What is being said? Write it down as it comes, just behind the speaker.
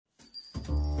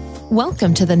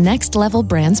Welcome to the Next Level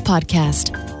Brands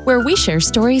podcast, where we share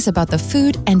stories about the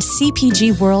food and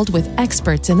CPG world with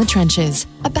experts in the trenches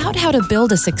about how to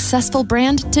build a successful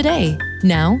brand today.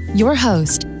 Now, your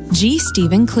host, G.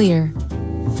 Stephen Clear.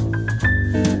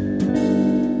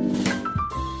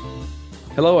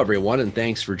 Hello, everyone, and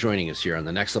thanks for joining us here on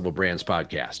the Next Level Brands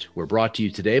podcast. We're brought to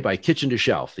you today by Kitchen to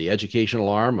Shelf, the educational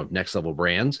arm of Next Level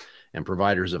Brands and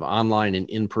providers of online and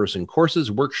in-person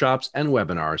courses, workshops, and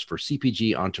webinars for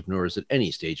CPG entrepreneurs at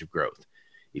any stage of growth.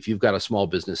 If you've got a small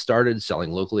business started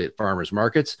selling locally at farmers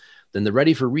markets, then the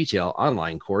Ready for Retail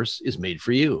online course is made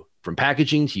for you. From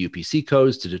packaging to UPC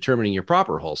codes to determining your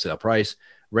proper wholesale price,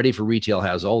 Ready for Retail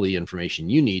has all the information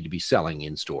you need to be selling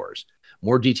in stores.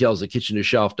 More details at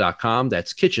kitchen2shelf.com.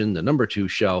 That's kitchen, the number 2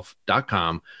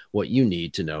 shelf.com, what you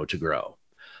need to know to grow.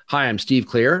 Hi, I'm Steve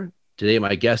Clear. Today,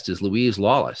 my guest is Louise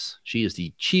Lawless. She is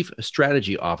the Chief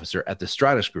Strategy Officer at the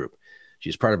Stratus Group.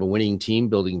 She's part of a winning team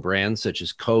building brands such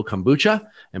as Co Kombucha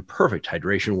and Perfect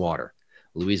Hydration Water.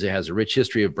 Louisa has a rich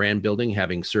history of brand building,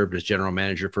 having served as general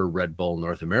manager for Red Bull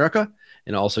North America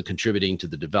and also contributing to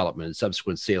the development and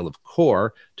subsequent sale of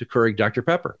Core to Keurig Dr.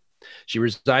 Pepper. She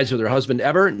resides with her husband,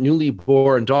 Ever, newly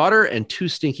born daughter, and 2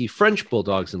 stinky French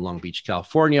bulldogs in Long Beach,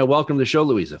 California. Welcome to the show,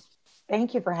 Louisa.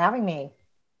 Thank you for having me.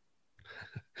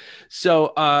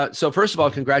 So first of all,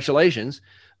 congratulations,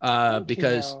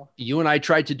 because you and I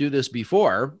tried to do this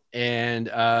before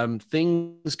and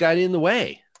things got in the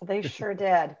way. They sure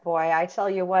did. Boy, I tell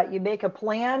you what, you make a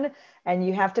plan and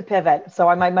you have to pivot.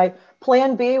 So my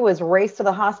plan B was race to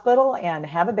the hospital and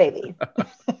have a baby.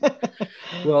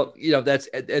 Well, that's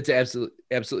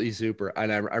absolutely super.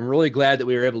 And I'm really glad that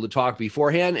we were able to talk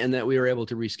beforehand and that we were able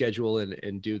to reschedule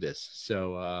and do this.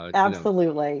 So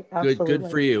absolutely. Good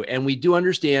for you. And we do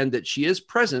understand that she is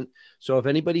present. So if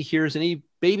anybody hears any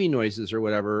baby noises or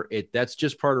whatever, that's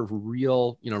just part of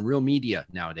real media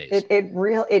nowadays.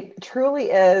 It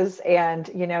truly is. And,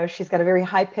 she's got a very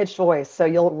high pitched voice, so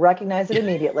you'll recognize it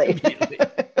immediately.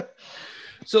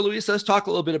 So, Louise, let's talk a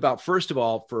little bit about, first of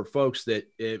all, for folks that,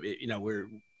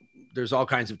 there's all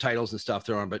kinds of titles and stuff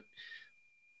thrown, but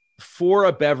for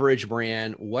a beverage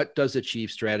brand, what does a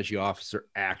chief strategy officer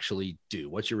actually do?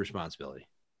 What's your responsibility?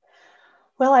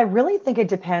 Well, I really think it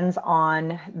depends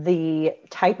on the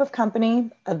type of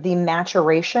company, of the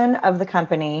maturation of the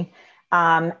company,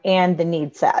 and the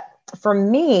need set. For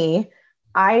me,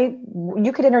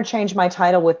 you could interchange my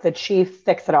title with the chief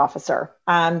fix-it officer.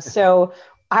 So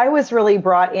I was really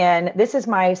brought in. This is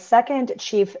my second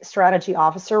chief strategy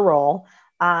officer role.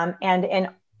 And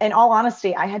in all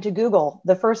honesty, I had to Google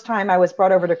the first time I was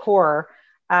brought over to Core.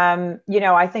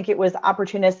 I think it was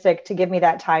opportunistic to give me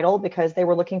that title because they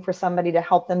were looking for somebody to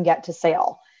help them get to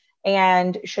sale.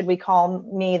 And should we call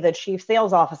me the chief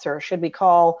sales officer? Should we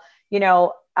call,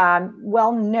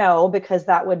 well, no, because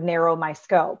that would narrow my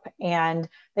scope. And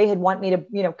they had want me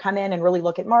to, come in and really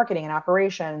look at marketing and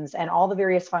operations and all the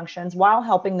various functions while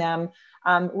helping them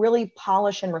really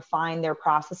polish and refine their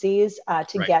processes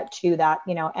to get to that,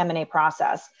 M&A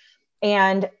process.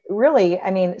 And really,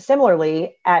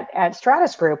 similarly at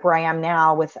Stratus Group, where I am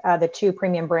now with the 2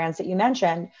 premium brands that you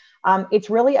mentioned, it's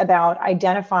really about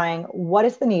identifying what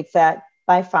is the need set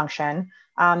by function,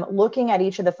 looking at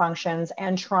each of the functions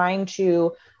and trying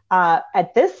to,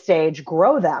 at this stage,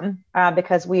 grow them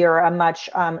because we are a much,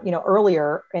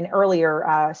 earlier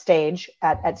stage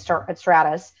at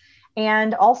Stratus,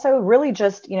 and also really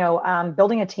just,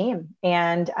 building a team.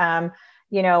 And,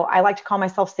 I like to call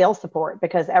myself sales support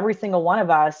because every single one of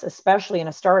us, especially in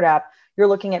a startup, you're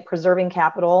looking at preserving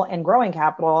capital and growing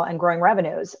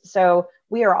revenues. So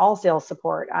we are all sales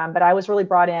support. But I was really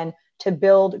brought in to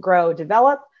build, grow,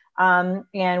 develop.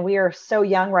 And we are so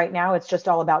young right now. It's just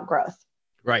all about growth.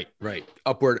 Right.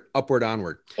 Upward,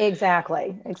 onward.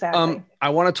 Exactly. I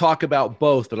want to talk about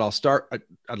both, but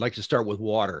I'd like to start with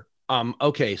water.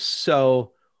 Okay.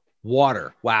 So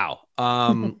water. Wow.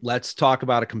 Let's talk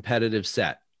about a competitive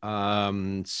set.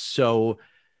 So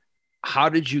how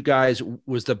did you guys,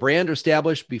 was the brand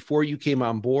established before you came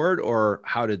on board, or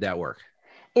how did that work?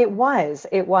 It was.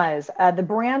 The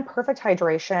brand Perfect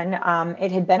Hydration,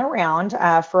 it had been around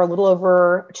for a little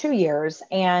over 2 years,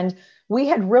 and we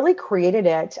had really created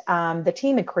it, the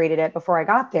team had created it before I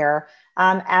got there,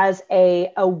 as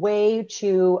a way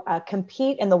to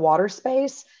compete in the water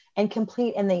space and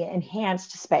compete in the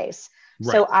enhanced space.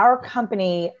 Right. So our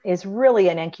company is really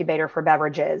an incubator for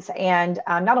beverages, and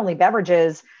not only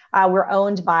beverages, we're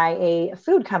owned by a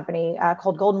food company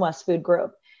called Golden West Food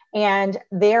Group. And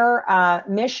their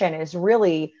mission is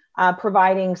really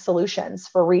providing solutions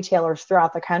for retailers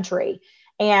throughout the country.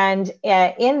 And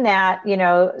in that,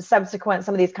 subsequent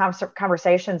some of these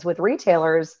conversations with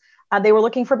retailers, they were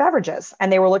looking for beverages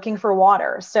and they were looking for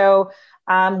water. So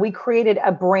we created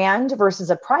a brand versus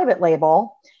a private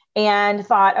label and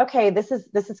thought, okay, this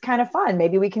is kind of fun.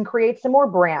 Maybe we can create some more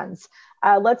brands.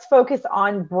 Let's focus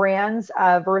on brands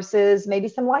versus maybe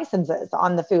some licenses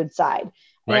on the food side.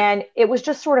 Right. And it was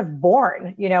just sort of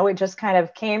born, it just kind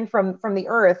of came from the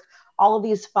earth, all of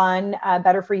these fun,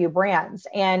 better for you brands.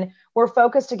 And we're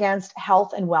focused against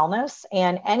health and wellness,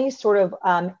 and any sort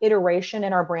of iteration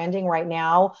in our branding right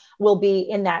now will be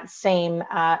in that same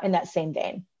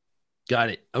vein. Got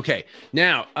it. Okay.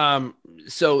 Now,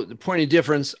 so the point of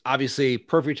difference, obviously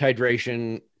perfect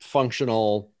hydration,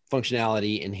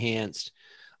 functionality, enhanced.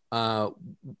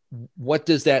 What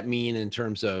does that mean in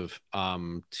terms of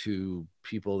to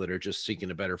people that are just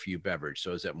seeking a better for you beverage?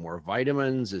 So is it more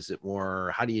vitamins? Is it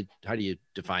more, how do you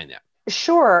define that?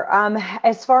 Sure.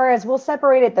 As far as we'll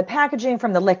separate it, the packaging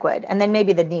from the liquid, and then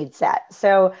maybe the need set.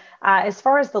 So as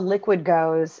far as the liquid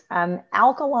goes,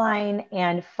 alkaline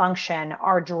and function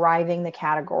are driving the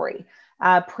category.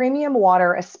 Premium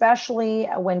water, especially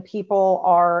when people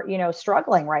are,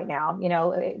 struggling right now,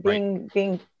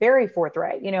 being very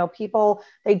forthright, people,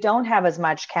 they don't have as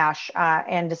much cash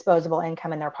and disposable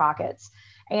income in their pockets,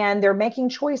 and they're making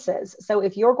choices. So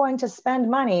if you're going to spend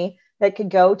money that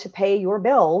could go to pay your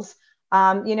bills,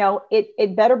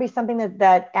 it better be something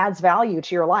that adds value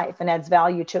to your life and adds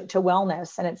value to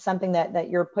wellness. And it's something that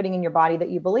you're putting in your body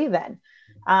that you believe in.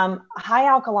 High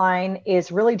alkaline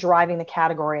is really driving the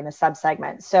category in the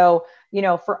subsegment. So,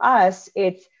 for us,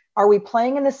 are we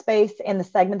playing in the space in the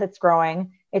segment that's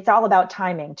growing? It's all about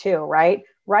timing too, right?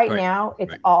 Right now,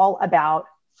 it's all about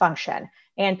function,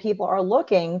 and people are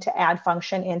looking to add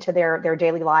function into their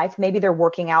daily life. Maybe they're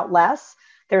working out less,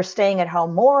 they're staying at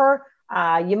home more.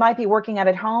 You might be working out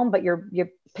at home, but you're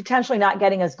potentially not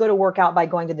getting as good a workout by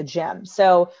going to the gym.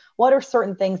 So what are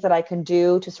certain things that I can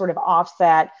do to sort of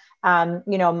offset,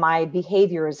 my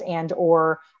behaviors and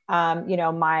or,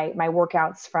 my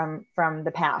workouts from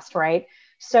the past, right?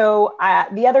 So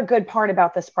the other good part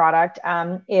about this product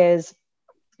is,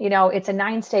 it's a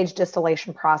 9-stage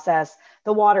distillation process.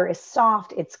 The water is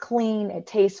soft, it's clean, it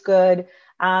tastes good.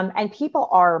 And people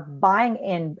are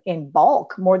buying in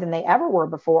bulk more than they ever were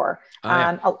before.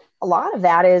 A lot of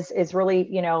that is really,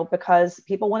 because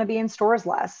people want to be in stores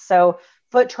less. So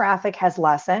foot traffic has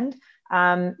lessened.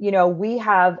 We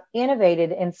have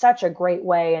innovated in such a great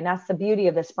way. And that's the beauty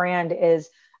of this brand is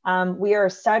we are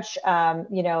such,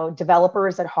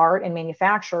 developers at heart and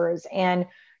manufacturers. And,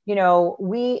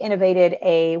 we innovated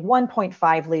a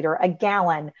 1.5 liter, a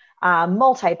gallon,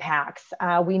 multi-packs.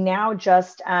 We now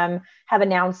just have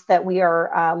announced that we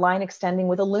are line extending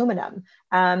with aluminum.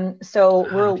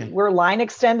 We're line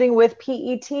extending with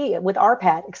PET, with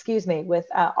rPET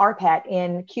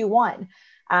in Q1.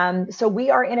 So we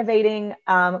are innovating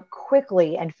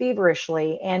quickly and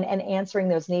feverishly and answering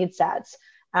those need sets.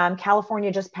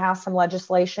 California just passed some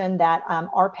legislation that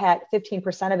rPET,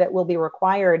 15% of it will be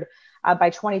required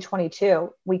by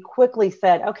 2022. We quickly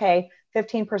said, okay,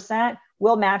 15%,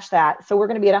 we'll match that. So we're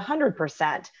going to be at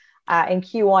 100% in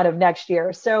Q1 of next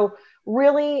year. So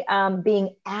really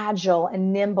being agile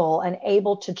and nimble and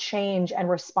able to change and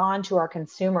respond to our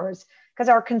consumers, because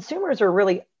our consumers are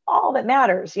really all that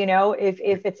matters.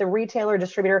 If it's a retailer,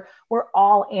 distributor, we're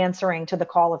all answering to the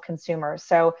call of consumers.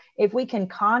 So if we can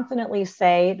confidently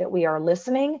say that we are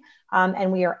listening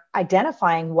and we are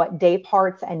identifying what day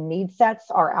parts and need sets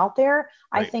are out there,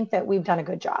 I think that we've done a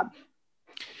good job.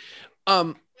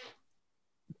 To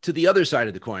the other side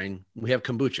of the coin, we have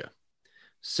kombucha.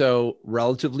 So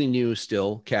relatively new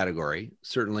still category,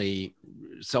 certainly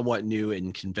somewhat new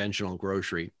in conventional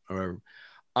grocery.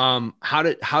 How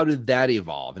did that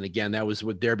evolve? And again, that was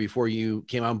there before you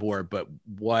came on board, but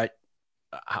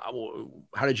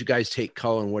how did you guys take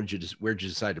Co and where'd you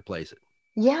decide to place it?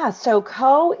 Yeah. So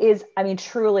Co is,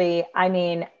 truly,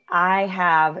 I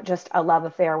have just a love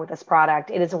affair with this product.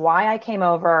 It is why I came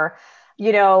over.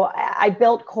 I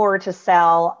built Core to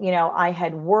sell. I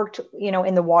had worked,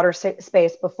 in the water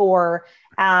space before,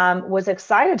 was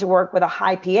excited to work with a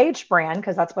high pH brand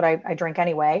because that's what I drink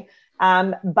anyway.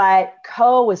 But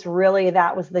Co was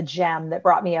that was the gem that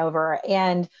brought me over.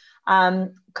 And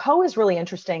Co is really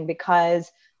interesting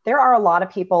because there are a lot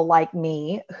of people like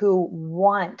me who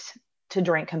want to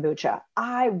drink kombucha.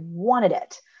 I wanted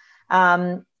it.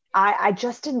 I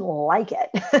just didn't like it.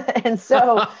 And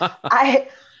so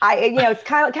it's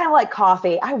kind of like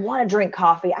coffee. I want to drink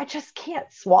coffee. I just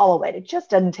can't swallow it. It just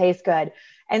doesn't taste good.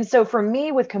 And so for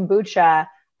me with kombucha,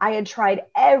 I had tried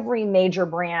every major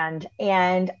brand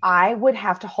and I would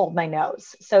have to hold my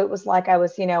nose. So it was like I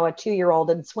was, a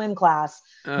 2-year-old in swim class,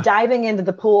 diving into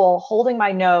the pool, holding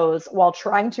my nose while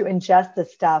trying to ingest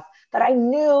this stuff that I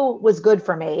knew was good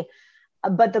for me.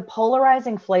 But the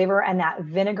polarizing flavor and that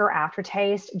vinegar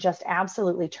aftertaste just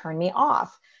absolutely turned me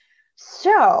off.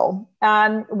 So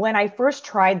when I first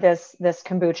tried this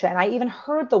kombucha, and I even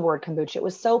heard the word kombucha, it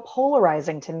was so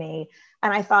polarizing to me.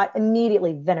 And I thought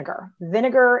immediately vinegar.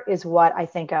 Vinegar is what I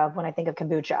think of when I think of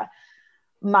kombucha.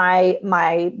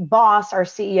 My boss, our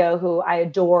CEO, who I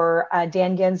adore,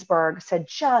 Dan Ginsburg, said,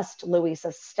 just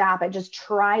Louisa, stop it. Just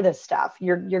try this stuff.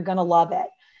 You're going to love it.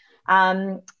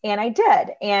 And I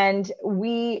did. And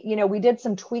we did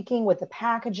some tweaking with the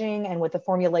packaging and with the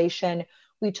formulation.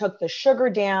 We took the sugar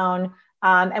down,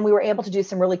 and we were able to do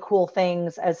some really cool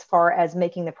things as far as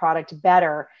making the product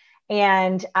better.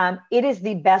 And it is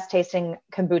the best tasting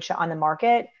kombucha on the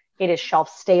market. It is shelf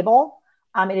stable.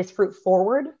 It is fruit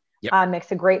forward. Yep.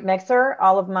 Makes a great mixer.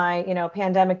 All of my,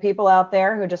 pandemic people out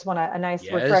there who just want a nice,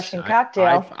 refreshing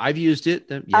cocktail. I've used it.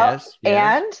 Yes.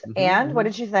 And what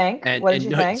did you think? What did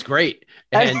you think? It's great.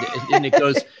 And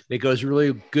it goes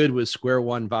really good with Square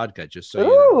One vodka. Just so you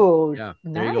know. Yeah.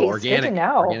 There you go.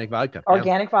 Organic vodka.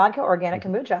 Organic vodka, organic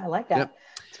kombucha. I like that. Yep.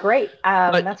 It's great.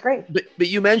 That's great. But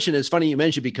you mentioned, it's funny you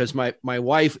mentioned, because my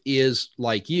wife is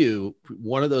like you,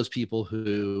 one of those people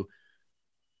who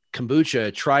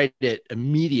kombucha, tried it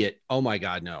immediate. Oh my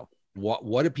God, no.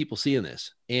 What do people see in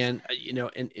this? And,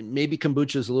 and maybe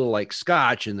kombucha is a little like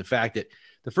scotch in the fact that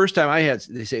the first time I had,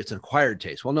 they say it's an acquired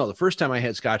taste. Well, no, the first time I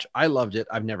had scotch, I loved it.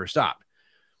 I've never stopped.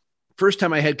 First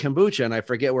time I had kombucha, and I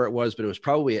forget where it was, but it was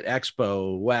probably at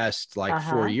Expo West, like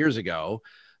 4 years ago,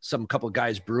 some couple of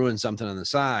guys brewing something on the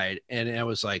side. And I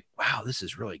was like, wow, this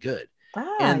is really good.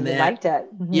 And you liked it.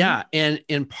 Mm-hmm. Yeah.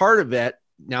 And part of it,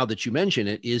 now that you mention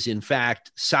it, is in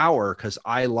fact sour, because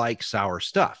I like sour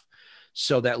stuff.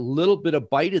 So that little bit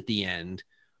of bite at the end,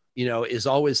 is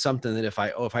always something that if I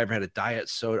ever had a diet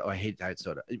soda, I hate diet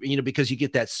soda, because you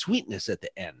get that sweetness at the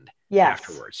end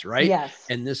afterwards, right? Yes.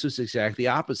 And this was exactly the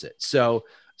opposite. So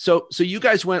you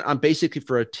guys went on basically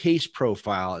for a taste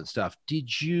profile and stuff.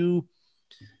 Did you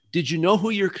know who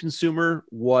your consumer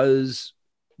was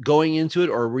going into it,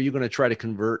 or were you going to try to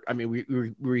convert? I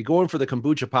mean, were you going for the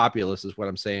kombucha populace is what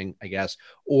I'm saying, I guess,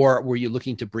 or were you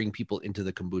looking to bring people into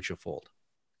the kombucha fold?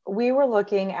 We were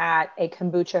looking at a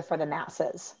kombucha for the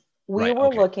masses. We were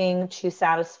looking to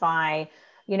satisfy,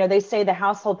 they say the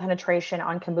household penetration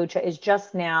on kombucha is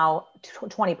just now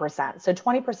 20%. So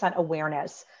 20%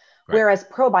 awareness, whereas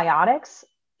probiotics,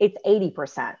 it's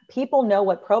 80%. People know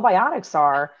what probiotics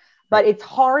are, but it's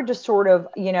hard to sort of,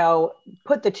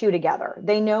 put the two together.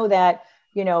 They know that,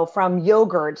 from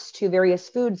yogurts to various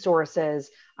food sources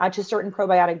to certain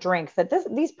probiotic drinks, that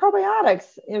these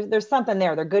probiotics, there's something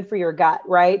there. They're good for your gut,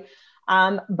 right?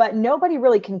 But nobody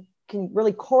really can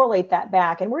really correlate that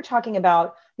back. And we're talking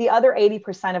about the other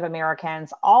 80% of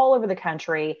Americans all over the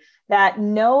country that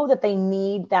know that they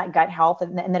need that gut health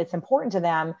and that it's important to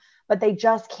them, but they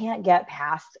just can't get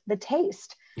past the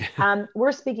taste.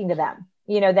 We're speaking to them.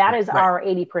 That is our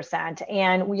 80%.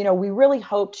 And, we really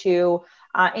hope to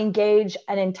engage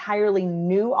an entirely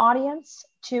new audience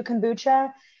to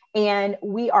kombucha. And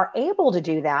we are able to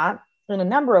do that in a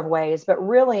number of ways, but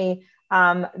really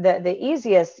the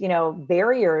easiest,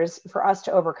 barriers for us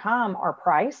to overcome are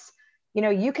price.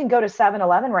 You can go to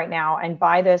 7-Eleven right now and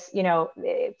buy this,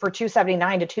 for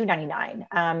 $2.79 to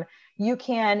 $2.99. You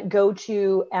can go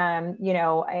to,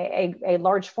 a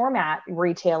large format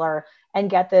retailer and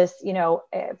get this,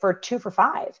 for 2 for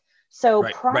 $5. So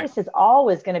price is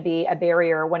always going to be a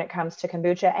barrier when it comes to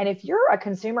kombucha. And if you're a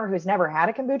consumer who's never had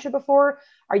a kombucha before,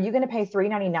 are you going to pay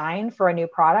 $3.99 for a new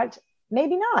product?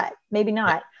 Maybe not. Maybe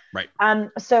not. Right.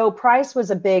 So price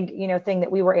was a big, thing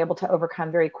that we were able to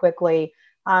overcome very quickly.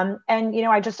 And,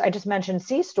 I just mentioned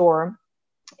C-store.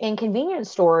 In convenience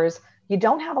stores, you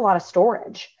don't have a lot of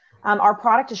storage. Our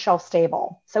product is shelf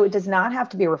stable, so it does not have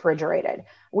to be refrigerated,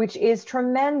 which is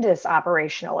tremendous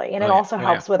operationally. And it also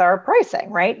helps with our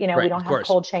pricing, right? We don't have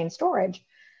cold chain storage.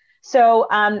 So,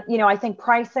 I think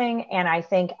pricing and I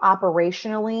think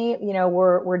operationally,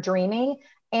 we're dreamy.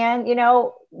 And,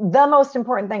 the most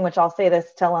important thing, which I'll say this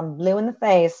till I'm blue in the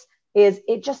face, is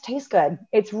it just tastes good.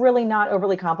 It's really not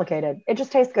overly complicated. It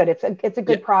just tastes good. It's a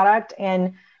good product,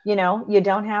 and, you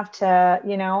don't have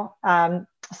to,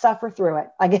 suffer through it.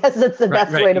 I guess that's the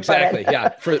best way to put it. Yeah.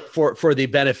 For the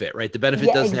benefit, right? The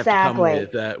benefit doesn't have to come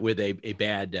with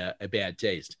a bad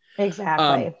taste.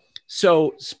 Exactly.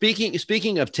 So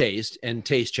speaking of taste and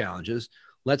taste challenges,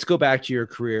 let's go back to your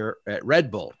career at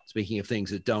Red Bull. Speaking of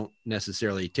things that don't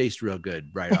necessarily taste real good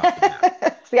right off the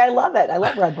bat. See, I love it. I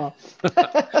love Red Bull.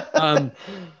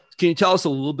 Can you tell us a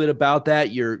little bit about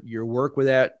that, your work with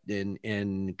that,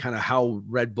 and kind of how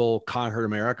Red Bull conquered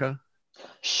America?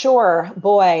 Sure.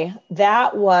 Boy,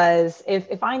 that was,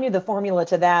 if I knew the formula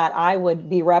to that, I would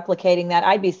be replicating that.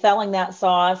 I'd be selling that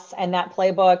sauce and that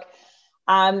playbook.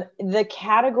 The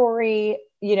category,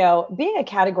 being a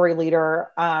category leader,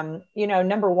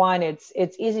 number one, it's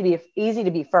easy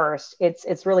to be first.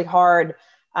 It's really hard,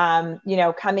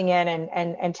 coming in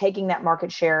and taking that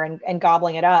market share and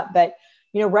gobbling it up. But,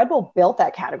 Red Bull built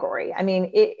that category. I mean,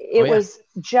 it Yeah. was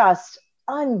just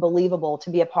unbelievable to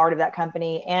be a part of that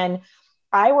company. And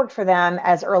I worked for them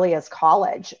as early as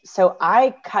college. So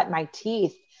I cut my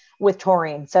teeth with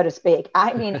taurine, so to speak.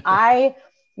 I mean, I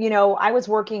was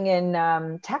working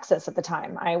in Texas at the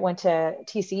time. I went to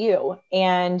TCU,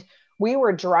 and we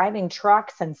were driving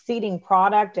trucks and seeding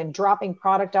product and dropping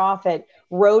product off at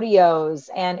rodeos.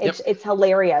 And Yep. it's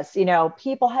hilarious.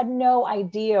 People had no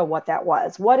idea what that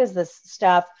was. What is this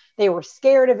stuff? They were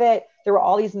scared of it. There were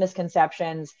all these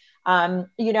misconceptions.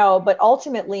 But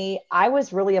ultimately I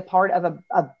was really a part of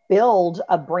a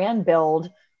brand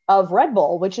build of Red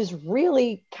Bull, which is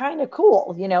really kind of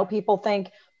cool. People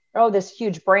think, oh, this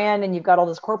huge brand and you've got all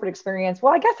this corporate experience.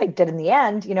 Well, I guess I did in the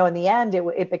end. In the end,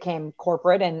 it became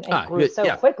corporate and grew so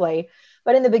yeah. quickly.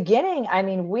 But in the beginning, I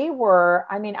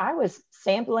was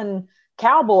sampling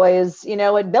cowboys,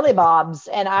 at Billy Bob's,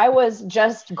 and I was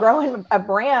just growing a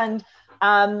brand,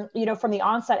 from the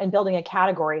onset and building a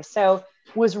category. So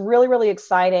it was really, really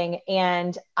exciting.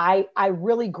 And I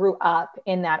really grew up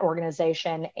in that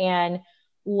organization and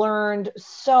learned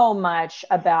so much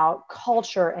about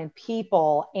culture and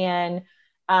people and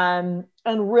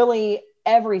really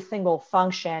every single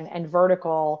function and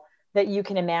vertical that you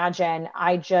can imagine.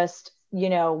 I just,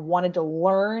 wanted to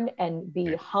learn and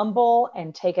be humble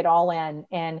and take it all in.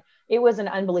 And it was an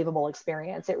unbelievable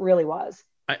experience. It really was.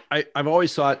 I've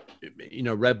always thought,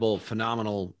 Red Bull,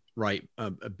 phenomenal, right? A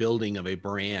building of a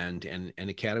brand and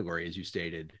a category, as you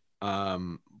stated.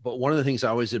 But one of the things I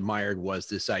always admired was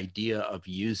this idea of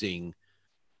using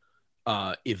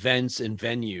events and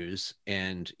venues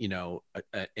and,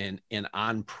 and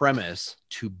on premise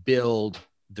to build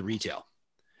the retail,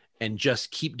 and just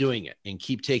keep doing it and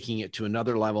keep taking it to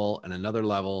another level and another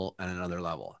level and another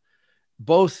level.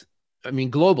 Both,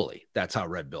 globally, that's how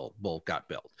Red Bull got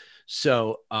built.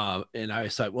 So, and I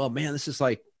thought, well, man, this is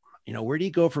like, where do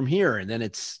you go from here? And then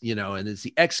it's, and it's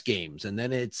the X Games, and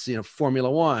then it's, Formula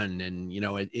One, and,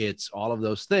 it's all of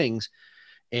those things.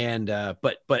 And,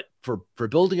 but for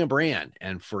building a brand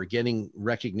and for getting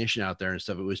recognition out there and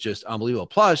stuff, it was just unbelievable.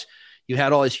 Plus, you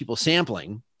had all these people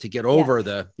sampling to get over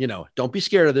don't be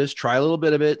scared of this, try a little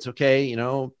bit of it. It's okay.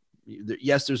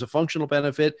 Yes, there's a functional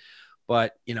benefit,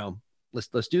 but,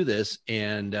 let's do this.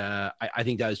 And I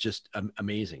think that was just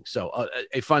amazing. So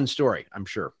a fun story, I'm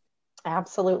sure.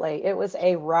 Absolutely. It was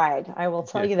a ride. I will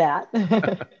tell you that.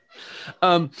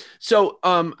 How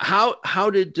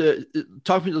did,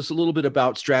 talk to us a little bit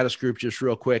about Stratus Group, just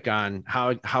real quick, on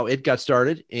how it got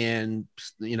started and,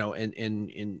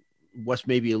 and what's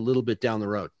maybe a little bit down the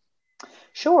road.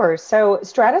 Sure. So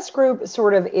Stratus Group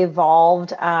sort of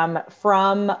evolved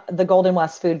from the Golden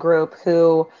West Food Group,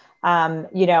 who,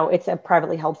 it's a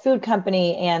privately held food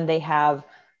company, and they have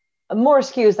more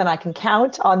SKUs than I can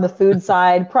count on the food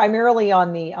side, primarily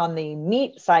on the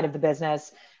meat side of the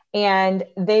business. And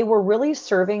they were really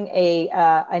serving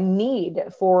a need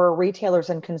for retailers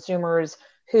and consumers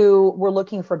who were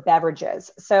looking for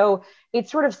beverages. So it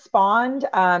sort of spawned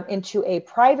into a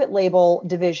private label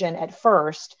division at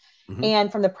first. Mm-hmm.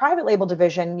 And from the private label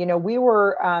division, we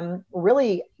were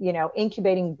really,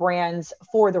 incubating brands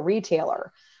for the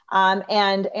retailer.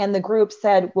 And the group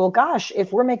said, well, gosh,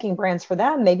 if we're making brands for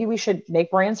them, maybe we should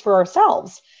make brands for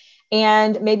ourselves.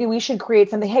 And maybe we should create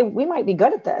something. Hey, we might be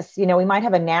good at this. We might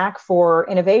have a knack for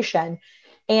innovation.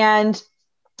 And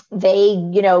they,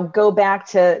 go back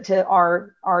to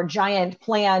our giant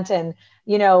plant and,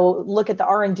 look at the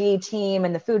R&D team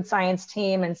and the food science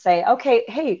team and say, okay,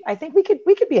 hey, I think we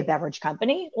could be a beverage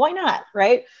company. Why not?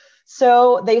 Right.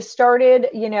 So they started,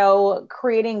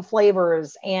 creating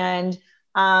flavors and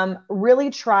really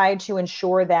tried to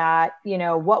ensure that,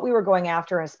 what we were going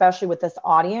after, especially with this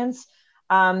audience,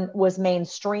 was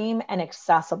mainstream and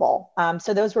accessible.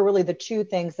 So those were really the two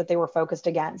things that they were focused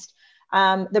against.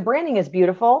 The branding is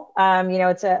beautiful.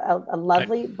 It's a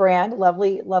lovely brand,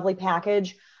 lovely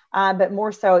package. But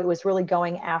more so, it was really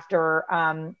going after,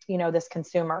 this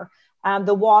consumer.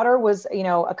 The water was,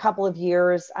 a couple of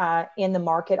years in the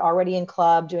market, already in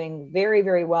club, doing very,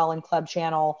 very well in club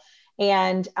channel.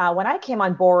 And when I came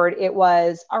on board, it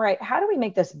was, all right, how do we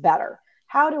make this better?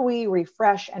 How do we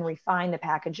refresh and refine the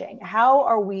packaging? How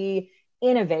are we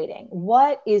innovating?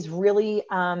 What is really,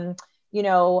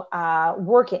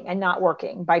 working and not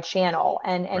working by channel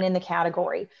and in the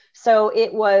category. So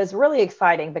it was really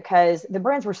exciting because the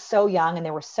brands were so young and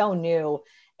they were so new.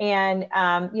 And,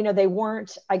 they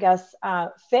weren't, I guess,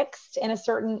 fixed in a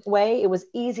certain way. It was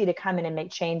easy to come in and make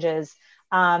changes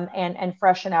and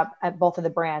freshen up at both of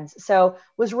the brands. So it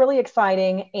was really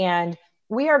exciting. And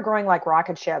we are growing like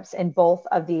rocket ships in both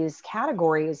of these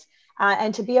categories.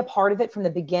 And to be a part of it from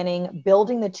the beginning,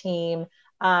 building the team,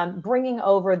 bringing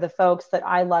over the folks that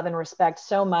I love and respect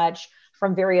so much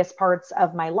from various parts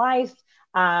of my life.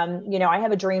 I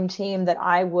have a dream team that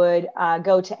I would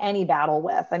go to any battle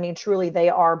with. I mean, truly, they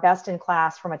are best in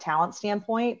class from a talent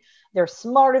standpoint. They're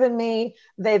smarter than me.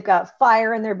 They've got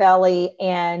fire in their belly,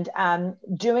 and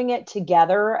doing it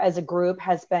together as a group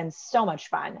has been so much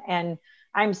fun. And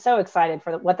I'm so excited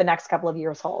for what the next couple of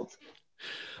years holds.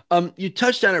 You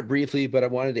touched on it briefly, but I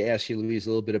wanted to ask you, Louise, a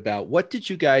little bit about what did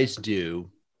you guys do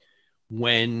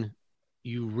when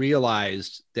you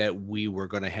realized that we were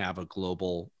going to have a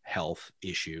global health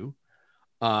issue?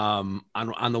 On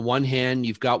the one hand,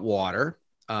 you've got water.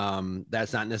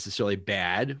 That's not necessarily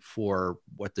bad for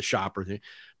what the shopper thinks,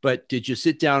 but did you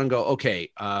sit down and go,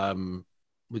 okay,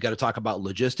 we got to talk about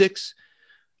logistics?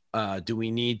 Do we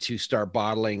need to start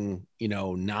bottling,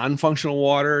 non-functional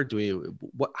water?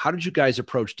 How did you guys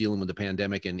approach dealing with the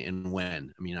pandemic and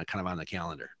when? I mean, kind of on the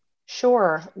calendar.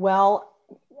 Sure. Well,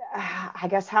 I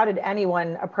guess, how did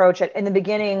anyone approach it? In the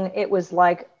beginning, it was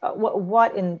like,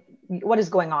 what is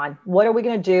going on? What are we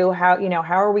going to do? How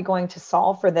are we going to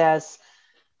solve for this?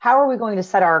 How are we going to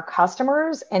set our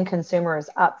customers and consumers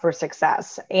up for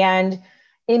success? And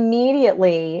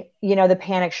immediately, the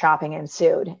panic shopping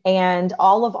ensued, and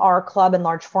all of our club and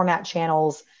large format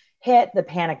channels hit the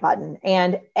panic button,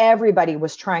 and everybody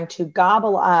was trying to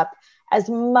gobble up as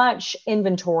much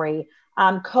inventory.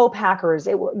 Co-packers,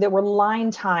 there were line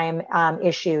time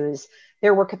issues.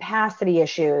 There were capacity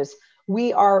issues.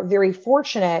 We are very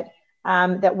fortunate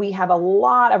that we have a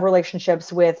lot of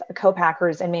relationships with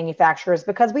co-packers and manufacturers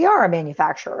because we are a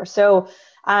manufacturer. So,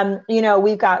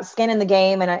 we've got skin in the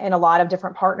game and a lot of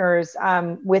different partners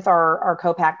with our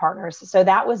co-pack partners. So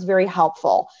that was very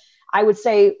helpful. I would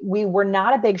say we were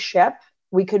not a big ship.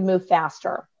 We could move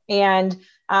faster. And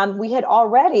we had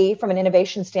already, from an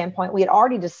innovation standpoint, we had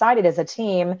already decided as a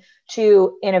team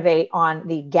to innovate on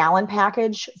the gallon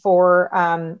package for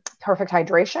perfect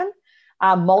hydration,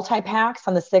 multi-packs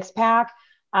on the 6-pack,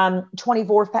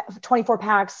 24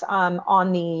 packs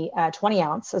on the 20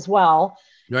 ounce as well.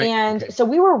 Right. And so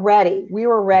we were ready. We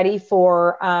were ready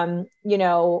for,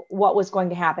 what was going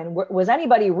to happen. Was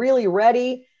anybody really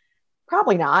ready?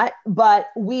 Probably not. But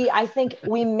I think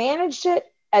we managed it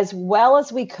as well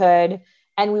as we could.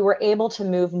 And we were able to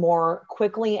move more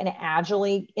quickly and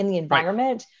agilely in the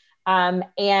environment. Right.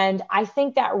 And I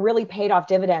think that really paid off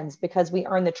dividends because we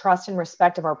earned the trust and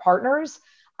respect of our partners.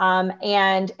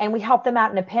 And we helped them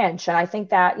out in a pinch. And I think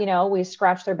that, we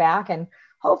scratched their back and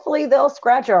hopefully they'll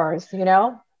scratch ours,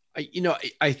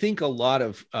 I think a lot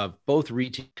of both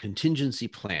retail contingency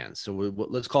plans. So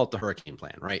let's call it the hurricane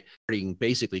plan, right?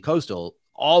 Basically coastal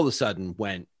all of a sudden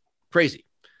went crazy.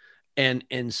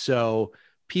 And so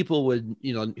people would,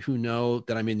 who know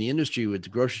that I'm in the industry with the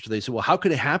grocery store, they say, well, how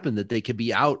could it happen that they could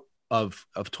be out of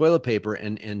toilet paper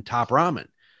and Top Ramen?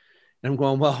 And I'm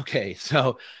going, well, okay.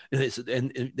 So,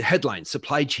 and the headline,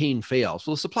 supply chain fails.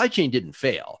 Well, supply chain didn't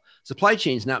fail. Supply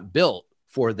chain's not built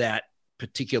for that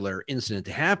particular incident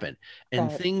to happen. And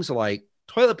right. Things like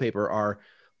toilet paper are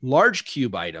large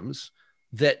cube items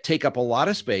that take up a lot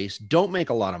of space, don't make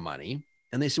a lot of money.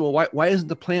 And they say, well, why isn't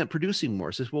the plant producing more?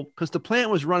 I says, well, because the plant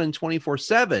was running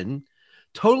 24/7,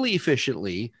 totally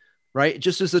efficiently, right?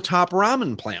 Just as the Top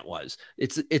Ramen plant was.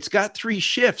 It's got 3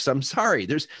 shifts. I'm sorry.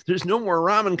 There's no more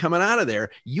ramen coming out of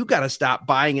there. You got to stop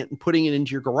buying it and putting it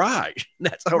into your garage.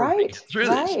 That's how we're getting through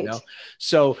this,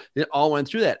 So it all went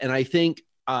through that. And I think,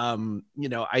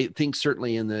 I think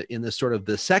certainly in the sort of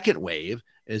the second wave,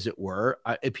 as it were,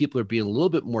 people are being a little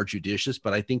bit more judicious,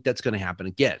 but I think that's going to happen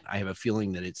again. I have a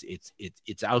feeling that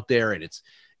it's out there, and it's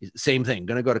same thing.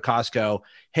 Going to go to Costco.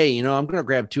 Hey, I'm going to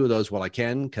grab 2 of those while I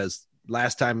can, because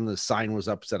last time the sign was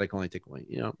up said I can only take one.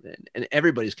 And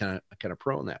everybody's kind of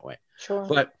prone that way. Sure.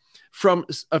 But from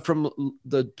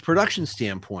the production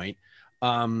standpoint,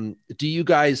 do you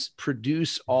guys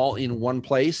produce all in one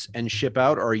place and ship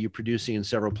out, or are you producing in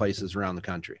several places around the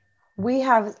country? We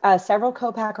have several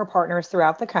co-packer partners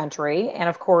throughout the country. And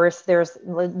of course, there's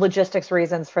logistics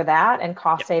reasons for that and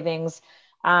cost savings.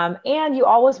 And you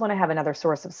always want to have another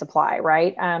source of supply,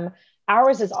 right?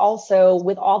 Ours is also,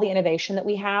 with all the innovation that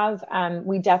we have,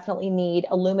 we definitely need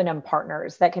aluminum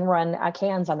partners that can run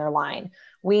cans on their line.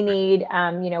 We need,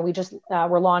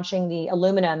 we're launching the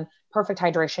aluminum Perfect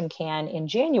Hydration can in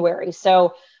January.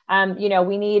 So,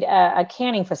 we need a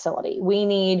canning facility. We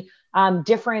need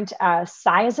different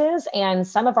sizes, and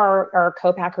some of our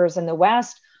co-packers in the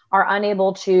West are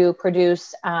unable to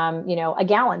produce, a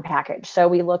gallon package. So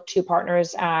we look to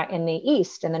partners in the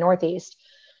East, in the Northeast.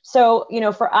 So,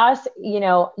 for us, you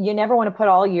never want to put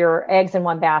all your eggs in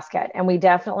one basket. And we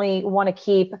definitely want to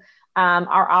keep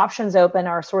our options open,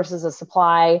 our sources of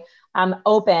supply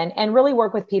open, and really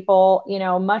work with people,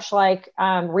 much like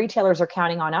retailers are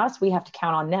counting on us, we have to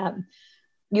count on them.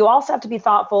 You also have to be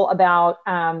thoughtful about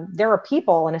there are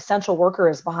people and essential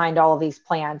workers behind all of these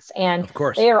plants. And of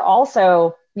course, they are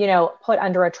also, put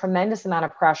under a tremendous amount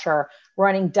of pressure,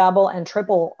 running double and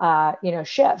triple,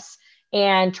 shifts,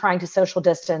 and trying to social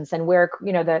distance and wear,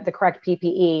 the correct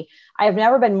PPE. I have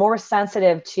never been more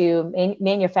sensitive to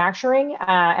manufacturing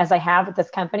as I have at this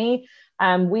company.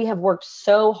 We have worked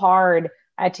so hard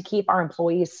to keep our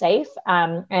employees safe.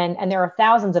 And there are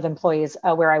thousands of employees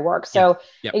where I work. So,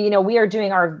 we are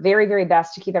doing our very, very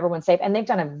best to keep everyone safe. And they've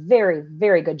done a very,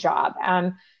 very good job.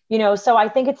 So I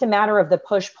think it's a matter of the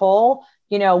push-pull.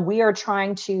 We are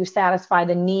trying to satisfy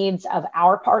the needs of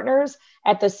our partners,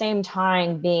 at the same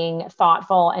time being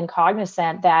thoughtful and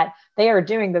cognizant that they are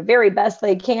doing the very best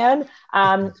they can.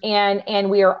 And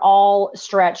we are all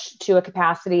stretched to a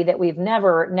capacity that we've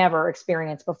never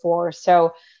experienced before.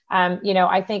 So,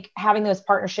 I think having those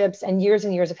partnerships and years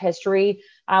of history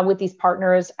with these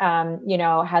partners,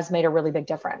 has made a really big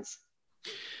difference.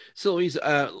 So Louise,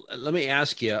 let me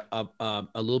ask you a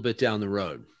little bit down the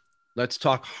road. Let's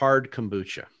talk hard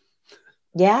kombucha.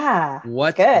 Yeah.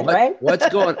 What's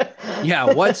going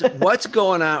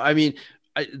on? I mean,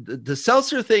 the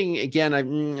seltzer thing again,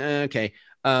 okay.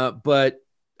 But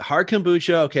hard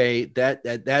kombucha, okay.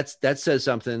 That says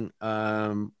something.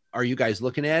 Are you guys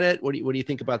looking at it? What do you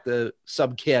think about the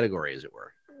subcategory, as it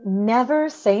were? Never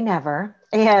say never.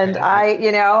 And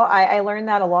I learned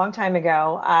that a long time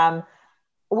ago.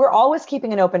 We're always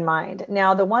keeping an open mind.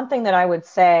 Now, the one thing that I would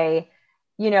say,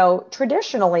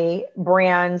 traditionally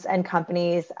brands and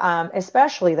companies,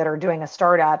 especially that are doing a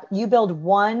startup, you build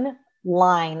one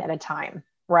line at a time,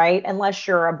 right? Unless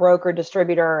you're a broker,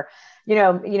 distributor,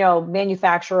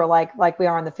 manufacturer, like we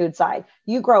are on the food side.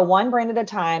 You grow one brand at a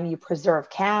time, you preserve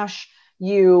cash,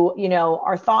 you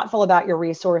are thoughtful about your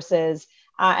resources,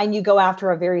 and you go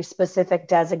after a very specific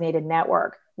designated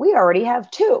network. We already have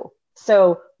two.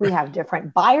 So we have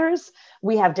different buyers,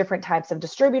 we have different types of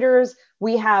distributors,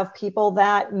 we have people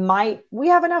that we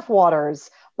have enough waters,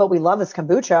 but we love this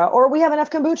kombucha, or we have enough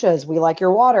kombuchas, we like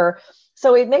your water.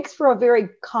 So it makes for a very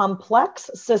complex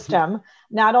system,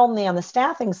 not only on the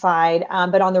staffing side,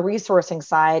 but on the resourcing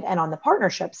side and on the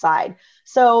partnership side.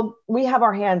 So we have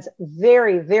our hands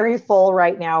very, very full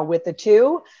right now with the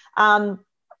two.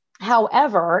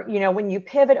 However, when you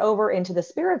pivot over into the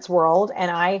spirits world,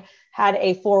 and I had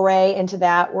a foray into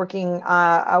that working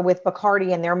with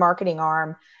Bacardi and their marketing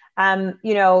arm,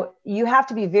 you have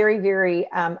to be very, very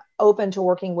open to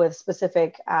working with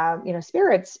specific,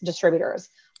 spirits distributors.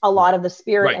 A lot of the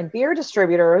spirit and beer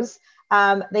distributors,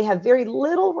 they have very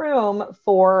little room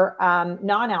for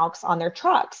non-alcs on their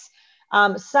trucks.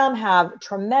 Some have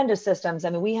tremendous systems.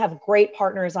 I mean, we have great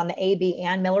partners on the AB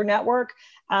and Miller network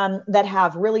that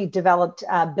have really developed,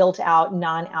 built out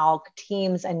non-alc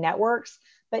teams and networks,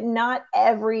 but not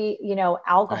every,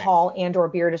 alcohol and or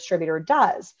beer distributor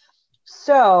does.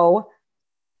 So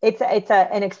it's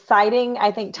an exciting,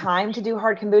 I think, time to do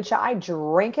hard kombucha. I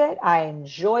drink it. I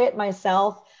enjoy it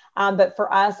myself. But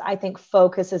for us, I think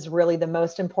focus is really the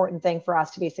most important thing for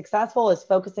us to be successful, is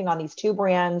focusing on these two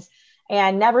brands,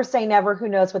 and never say never. Who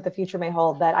knows what the future may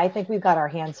hold, but I think we've got our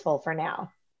hands full for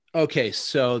now. Okay.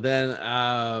 So then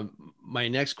my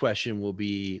next question will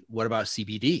be, what about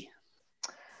CBD?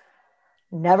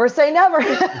 Never say never.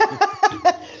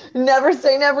 Never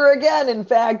say never again. In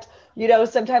fact,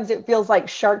 sometimes it feels like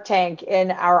Shark Tank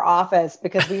in our office,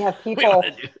 because we have people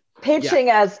pitching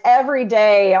us every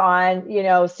day on,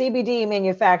 CBD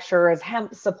manufacturers,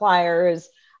 hemp suppliers,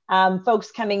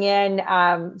 folks coming in,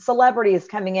 celebrities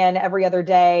coming in every other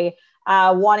day,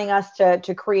 wanting us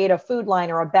to create a food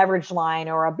line or a beverage line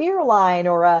or a beer line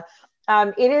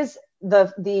it is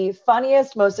the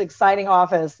funniest, most exciting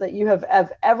office that you have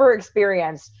ever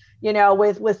experienced,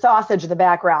 with sausage in the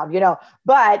background,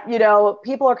 but,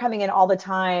 people are coming in all the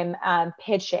time,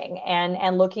 pitching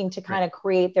and looking to kind of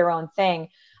create their own thing.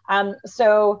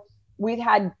 So we've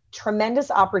had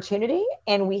tremendous opportunity,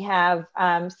 and we have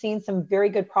seen some very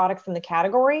good products in the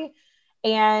category.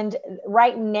 And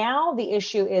right now, the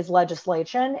issue is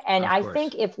legislation. And Of I course.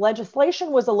 think if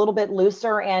legislation was a little bit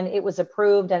looser and it was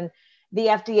approved and the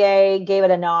FDA gave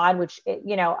it a nod, which,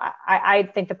 I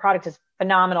think the product is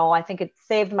phenomenal. I think it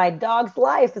saved my dog's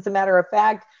life, as a matter of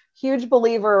fact. Huge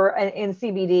believer in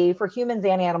CBD for humans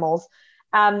and animals.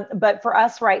 But for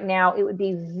us right now, it would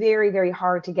be very, very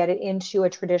hard to get it into a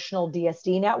traditional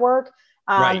DSD network,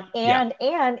 Right. Yeah.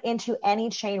 and into any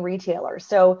chain retailer.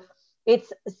 So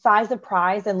it's size of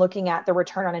prize and looking at the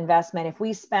return on investment. If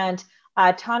we spent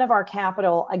a ton of our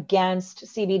capital against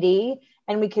CBD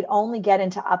and we could only get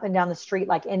into up and down the street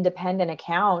like independent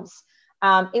accounts,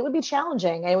 it would be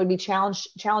challenging, and it would be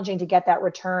challenging to get that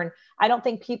return. I don't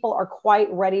think people are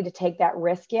quite ready to take that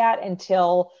risk yet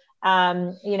until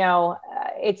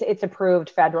it's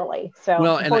approved federally. So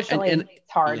Well, unfortunately,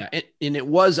 it's hard. yeah, and it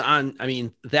was on. I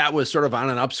mean, that was sort of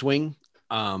on an upswing.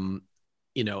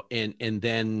 And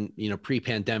then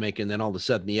pre-pandemic, and then all of a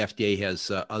sudden the FDA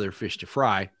has other fish to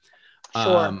fry.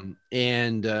 Sure.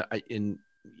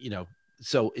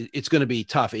 So it's going to be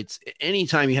tough. It's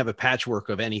anytime you have a patchwork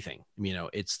of anything,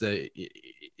 it's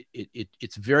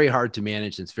very hard to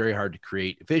manage. And it's very hard to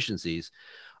create efficiencies.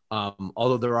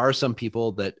 Although there are some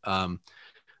people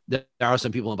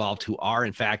involved who are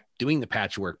in fact doing the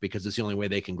patchwork because it's the only way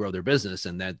they can grow their business,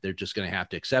 and that they're just going to have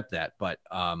to accept that. But,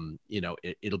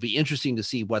 it'll be interesting to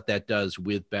see what that does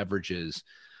with beverages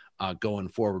going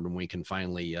forward when we can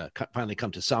finally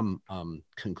come to some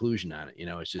conclusion on it.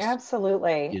 It's just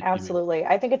Absolutely. Absolutely.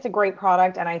 I think it's a great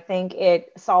product, and I think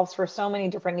it solves for so many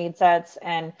different need sets,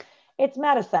 and it's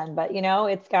medicine, but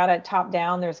it's got to top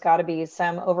down. There's got to be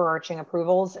some overarching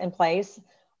approvals in place,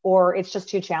 or it's just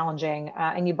too challenging,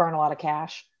 and you burn a lot of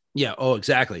cash. Yeah. Oh,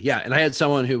 exactly. Yeah. And I had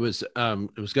someone who was going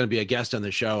to be a guest on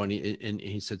the show, and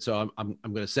he said, so I'm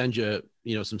going to send you,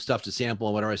 some stuff to sample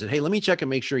and whatever. I said, hey, let me check and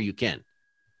make sure you can.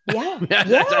 Yeah. I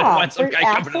don't want some guy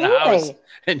coming to the house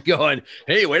and going,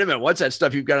 hey, wait a minute, what's that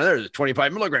stuff you've got in there? There's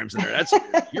 25 milligrams in there.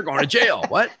 You're going to jail.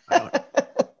 What?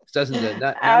 It doesn't.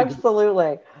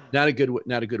 Absolutely. Not a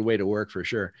good way to work, for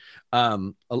sure.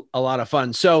 A lot of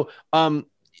fun. So,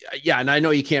 yeah, and I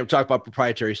know you can't talk about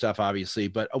proprietary stuff, obviously,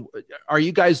 but are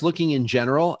you guys looking in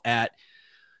general at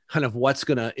kind of what's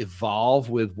going to evolve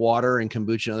with water and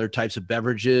kombucha and other types of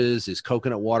beverages? Is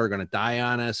coconut water going to die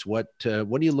on us? What are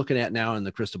you looking at now in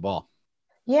the crystal ball?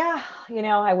 Yeah,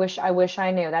 I wish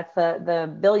I knew. That's the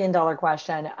 $1 billion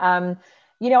question.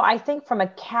 I think from a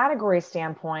category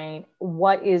standpoint,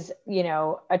 what is,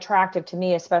 attractive to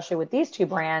me, especially with these two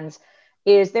brands,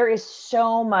 is there is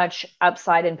so much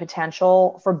upside and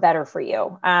potential for better for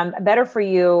you. Better for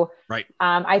you, right?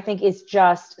 I think is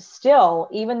just still,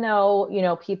 even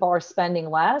though, people are spending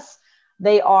less,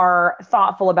 they are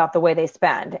thoughtful about the way they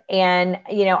spend. And,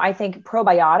 I think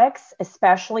probiotics,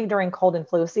 especially during cold and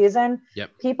flu season, yep,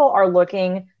 people are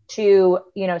looking to,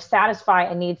 satisfy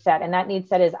a need set. And that need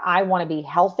set is, I want to be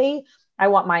healthy. I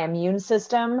want my immune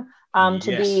system to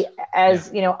be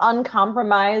as,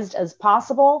 uncompromised as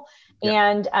possible. Yep.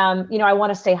 And, I want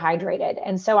to stay hydrated.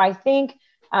 And so I think,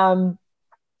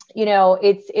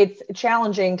 it's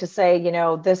challenging to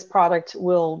say, this product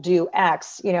will do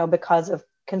X, because of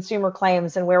consumer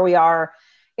claims and where we are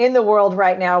in the world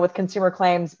right now with consumer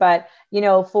claims. But,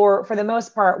 for the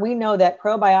most part, we know that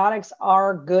probiotics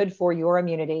are good for your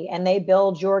immunity, and they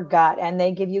build your gut, and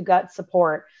they give you gut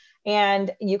support. And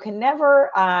you can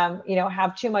never,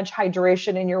 have too much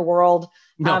hydration in your world.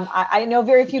 No. I know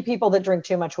very few people that drink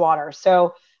too much water.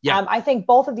 So yeah. I think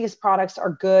both of these products are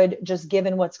good, just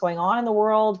given what's going on in the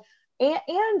world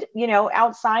and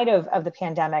outside of the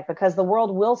pandemic, because the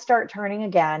world will start turning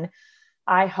again,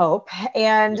 I hope.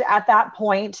 And at that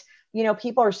point,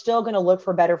 people are still going to look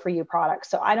for better for you products.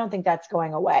 So I don't think that's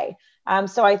going away.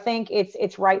 So I think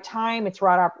it's right time, it's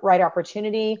right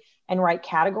opportunity, and right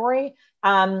category.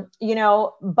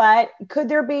 But could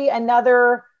there be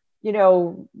another,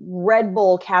 Red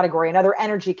Bull category, another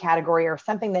energy category, or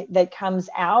something that comes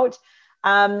out?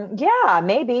 Yeah,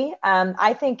 maybe.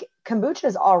 I think kombucha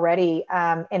is already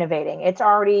innovating. It's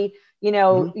already,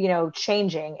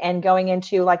 changing and going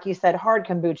into, like you said, hard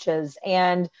kombuchas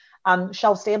and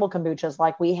shelf stable kombuchas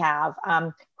like we have.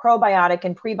 Probiotic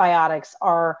and prebiotics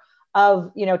are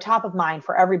top of mind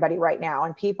for everybody right now.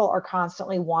 And people are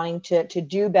constantly wanting to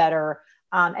do better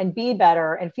and be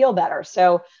better and feel better.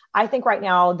 So I think right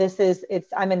now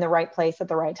I'm in the right place at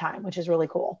the right time, which is really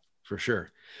cool. For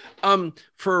sure.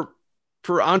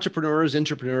 For entrepreneurs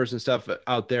and stuff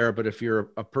out there, but if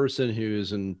you're a person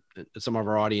who's, and some of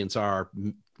our audience are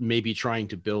maybe trying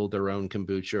to build their own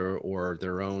kombucha or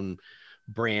their own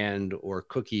brand or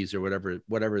cookies or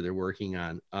whatever they're working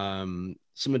on,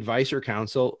 some advice or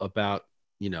counsel about,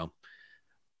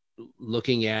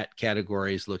 looking at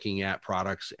categories, looking at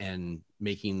products and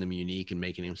making them unique and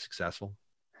making them successful?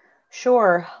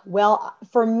 Sure. Well,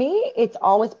 for me, it's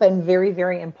always been very,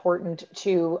 very important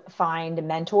to find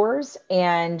mentors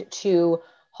and to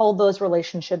hold those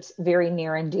relationships very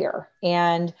near and dear.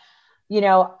 And,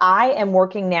 I am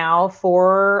working now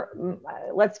for,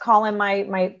 let's call him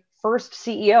my first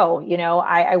CEO.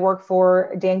 I work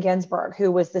for Dan Ginsburg, who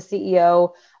was the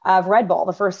CEO of Red Bull,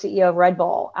 the first CEO of Red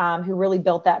Bull, who really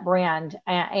built that brand.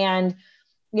 And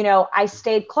I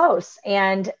stayed close,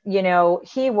 and,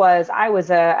 I was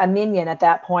a minion at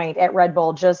that point at Red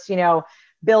Bull, just,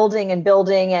 building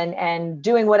and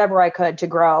doing whatever I could to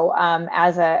grow,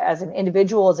 as an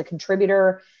individual, as a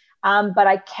contributor. But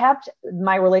I kept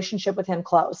my relationship with him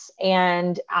close,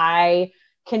 and I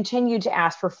continued to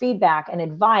ask for feedback and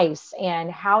advice,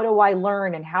 and how do I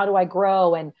learn and how do I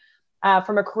grow? And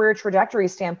from a career trajectory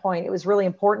standpoint, it was really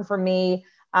important for me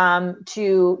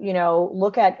to,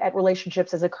 look at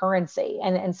relationships as a currency,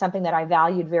 and something that I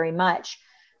valued very much.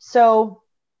 So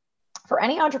for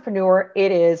any entrepreneur,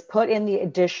 it is put in the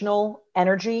additional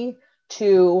energy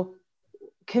to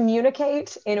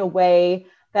communicate in a way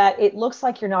that it looks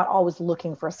like you're not always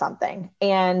looking for something.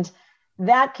 And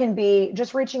that can be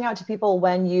just reaching out to people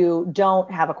when you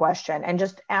don't have a question and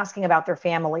just asking about their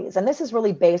families. And this is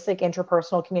really basic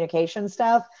interpersonal communication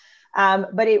stuff.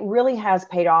 But it really has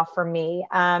paid off for me.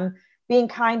 Being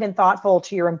kind and thoughtful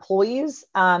to your employees,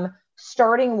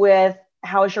 starting with,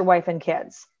 how is your wife and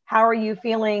kids? How are you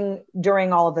feeling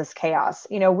during all of this chaos?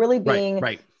 Really being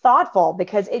thoughtful,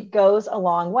 because it goes a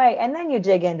long way. And then you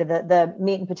dig into the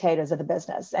meat and potatoes of the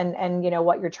business and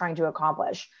what you're trying to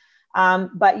accomplish.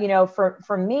 But,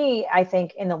 for me, I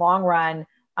think in the long run,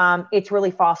 it's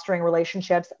really fostering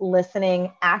relationships,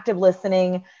 listening, active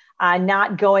listening,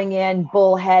 not going in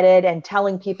bullheaded and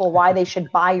telling people why they should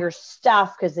buy your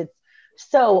stuff because it's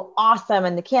so awesome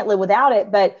and they can't live without it.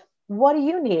 But what do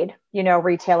you need?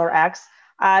 Retailer X,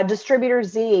 distributor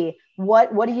Z,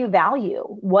 what do you value?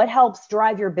 What helps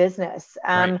drive your business?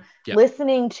 Yep.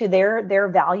 Listening to their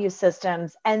value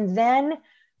systems, and then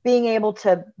being able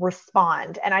to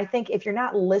respond. And I think if you're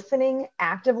not listening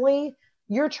actively,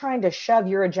 you're trying to shove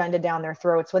your agenda down their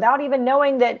throats without even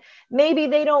knowing that maybe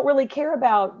they don't really care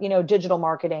about, digital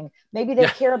marketing. Maybe they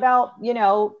care about,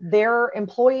 their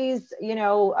employees,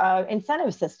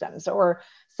 incentive systems.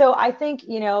 So I think,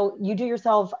 you do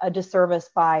yourself a disservice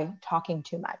by talking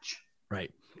too much.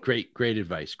 Right. Great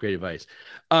advice. Great advice.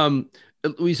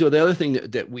 Louisa, the other thing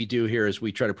that we do here is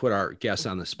we try to put our guests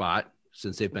on the spot,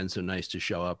 since they've been so nice to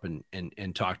show up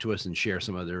and talk to us and share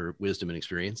some of their wisdom and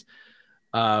experience.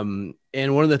 And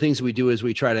one of the things we do is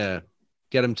we try to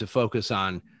get them to focus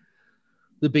on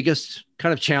the biggest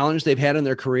kind of challenge they've had in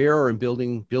their career or in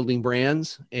building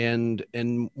brands, and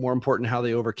more important, how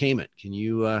they overcame it. Can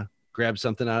you grab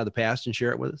something out of the past and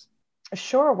share it with us?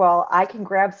 Sure. Well, I can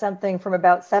grab something from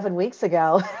about 7 weeks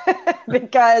ago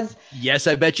because yes,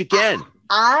 I bet you can.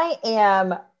 I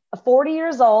am 40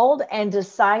 years old and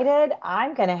decided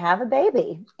I'm going to have a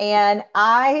baby. And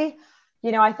I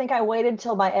think I waited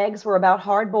till my eggs were about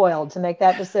hard boiled to make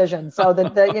that decision. So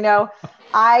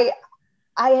I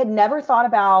had never thought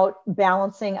about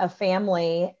balancing a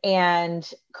family and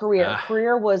career.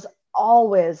 Career was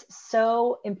always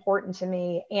so important to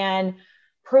me, and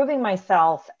proving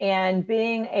myself and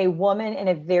being a woman in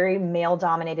a very male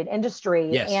dominated industry.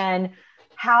 Yes. And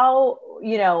how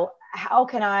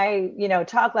can I,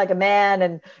 talk like a man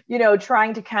and,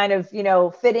 trying to kind of,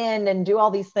 fit in and do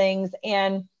all these things.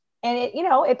 And it,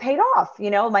 it paid off,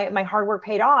 my hard work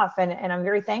paid off, and I'm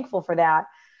very thankful for that.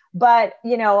 But,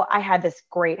 I had this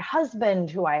great husband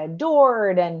who I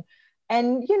adored, and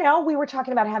we were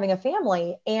talking about having a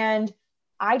family, and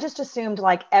I just assumed,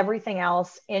 like everything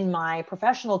else in my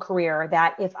professional career,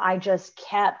 that if I just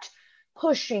kept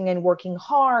pushing and working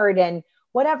hard and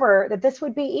whatever, that this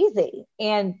would be easy.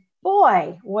 And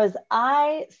boy, was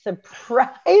I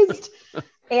surprised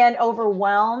and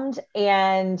overwhelmed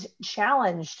and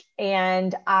challenged.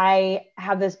 And I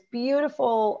have this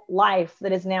beautiful life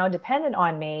that is now dependent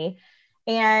on me.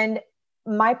 And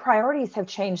my priorities have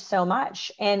changed so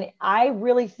much. And I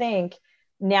really think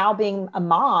now being a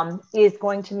mom is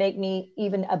going to make me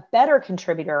even a better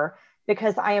contributor,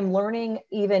 because I am learning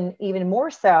even more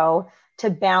so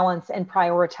to balance and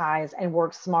prioritize and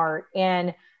work smart.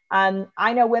 And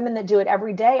I know women that do it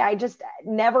every day. I just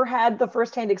never had the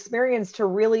firsthand experience to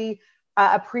really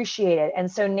appreciate it.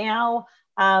 And so now,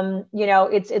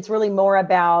 it's really more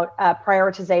about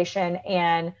prioritization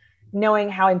and knowing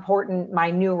how important my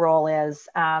new role is,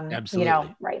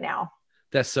 Absolutely. Right now.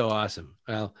 That's so awesome.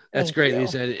 Well, that's Thank great, you.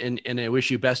 Lisa. And I wish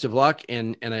you best of luck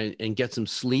and get some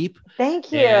sleep.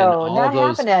 Thank you. And all Not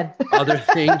those happening. other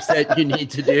things that you need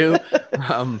to do.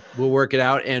 We'll work it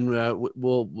out, and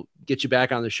we'll get you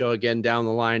back on the show again down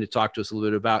the line to talk to us a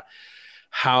little bit about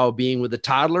how being with a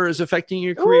toddler is affecting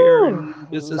your career and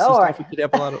business Lord. and stuff. We could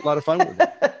have a lot of fun with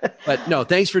it. But no,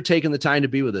 thanks for taking the time to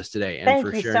be with us today. And Thank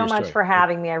for you sharing so your much story. for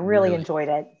having me. I really enjoyed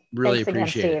it. Really Thanks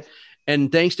appreciate again, it. Steve.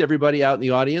 And thanks to everybody out in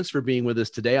the audience for being with us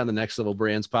today on the Next Level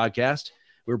Brands podcast.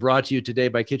 We're brought to you today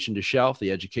by Kitchen to Shelf,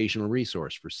 the educational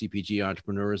resource for CPG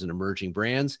entrepreneurs and emerging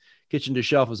brands. Kitchen to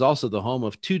Shelf is also the home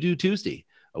of To Do Tuesday,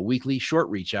 a weekly short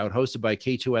reach out hosted by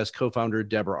K2S co-founder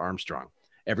Deborah Armstrong.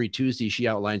 Every Tuesday, she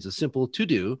outlines a simple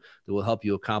to-do that will help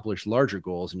you accomplish larger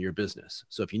goals in your business.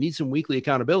 So if you need some weekly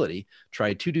accountability,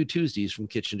 try To Do Tuesdays from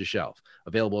Kitchen to Shelf.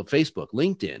 Available at Facebook,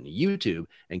 LinkedIn, YouTube,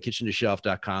 and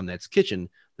kitchen2shelf.com. That's kitchen,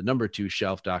 the number 2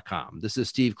 shelf.com. This is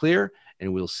Steve Clear,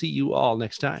 and we'll see you all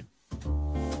next time.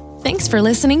 Thanks for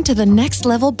listening to the Next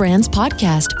Level Brands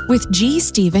podcast with G.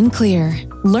 Stephen Clear.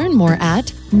 Learn more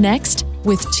at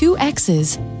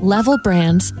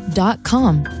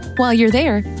next.levelbrands.com. While you're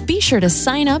there, be sure to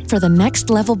sign up for the Next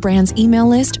Level Brands email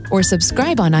list or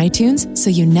subscribe on iTunes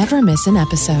so you never miss an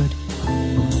episode.